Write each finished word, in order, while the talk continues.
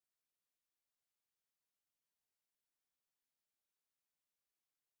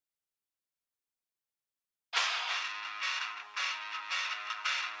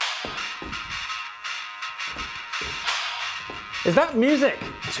Is that music?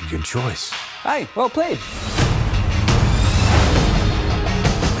 It's a good choice. Hey, well played.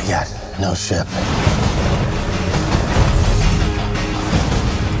 We got no ship.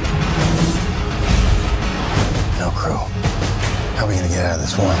 No crew. How are we gonna get out of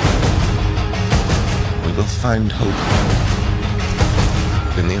this one? We will find hope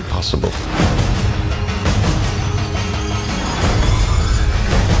in the impossible.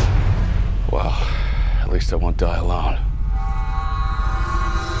 Well, at least I won't die alone.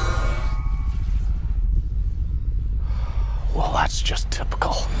 Well, that's just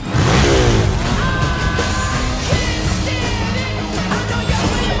typical.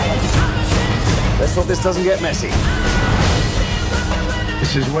 Let's hope this doesn't get messy.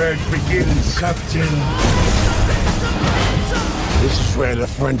 This is where it begins, Captain. This is where the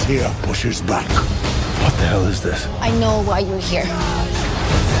frontier pushes back. What the hell is this? I know why you're here.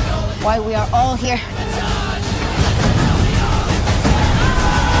 Why we are all here.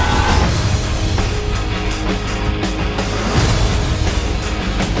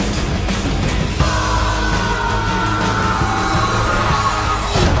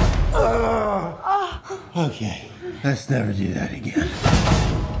 Okay, let's never do that again.